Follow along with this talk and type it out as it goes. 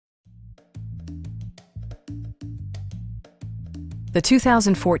the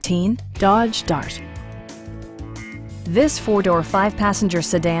 2014 Dodge Dart. This four-door, five-passenger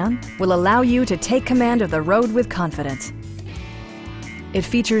sedan will allow you to take command of the road with confidence. It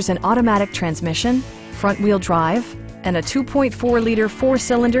features an automatic transmission, front-wheel drive, and a 2.4-liter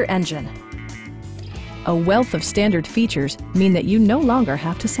four-cylinder engine. A wealth of standard features mean that you no longer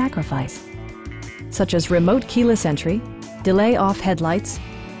have to sacrifice, such as remote keyless entry, delay-off headlights,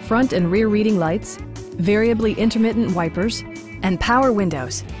 front and rear reading lights, variably intermittent wipers, and power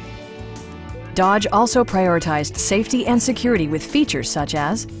windows. Dodge also prioritized safety and security with features such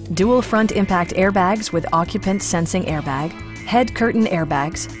as dual front impact airbags with occupant sensing airbag, head curtain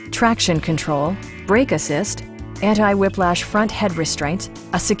airbags, traction control, brake assist, anti-whiplash front head restraints,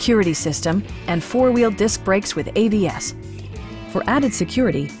 a security system, and four-wheel disc brakes with ABS. For added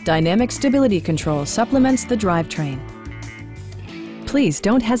security, dynamic stability control supplements the drivetrain. Please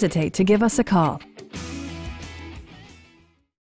don't hesitate to give us a call.